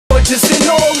in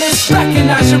all this,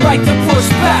 recognize your right to push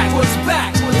back.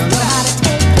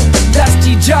 That's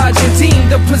the judge and deem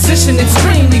the position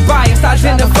extremely biased.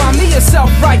 Identify me as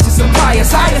self-righteous and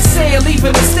pious. I assail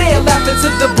even a stale after to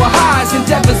the Baha'is.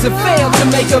 Endeavors have failed to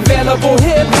make available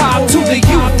hip-hop to the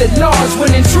youth at large,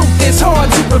 when in truth it's hard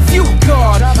to refute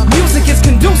God. Music is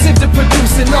conducive to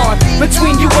producing art.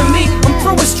 Between you and me, I'm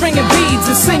through a string of beads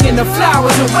and singing the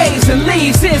flowers and waves and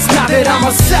leaves. It's not that I'm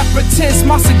a separatist.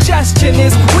 My suggestion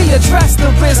is we address the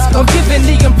risk of giving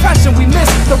the impression we miss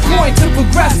the point to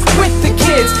progress with the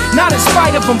kids. Not in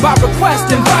spite of them, by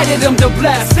request, invited them to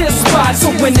bless this spot.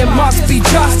 So when it must be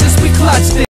justice, we clutched it.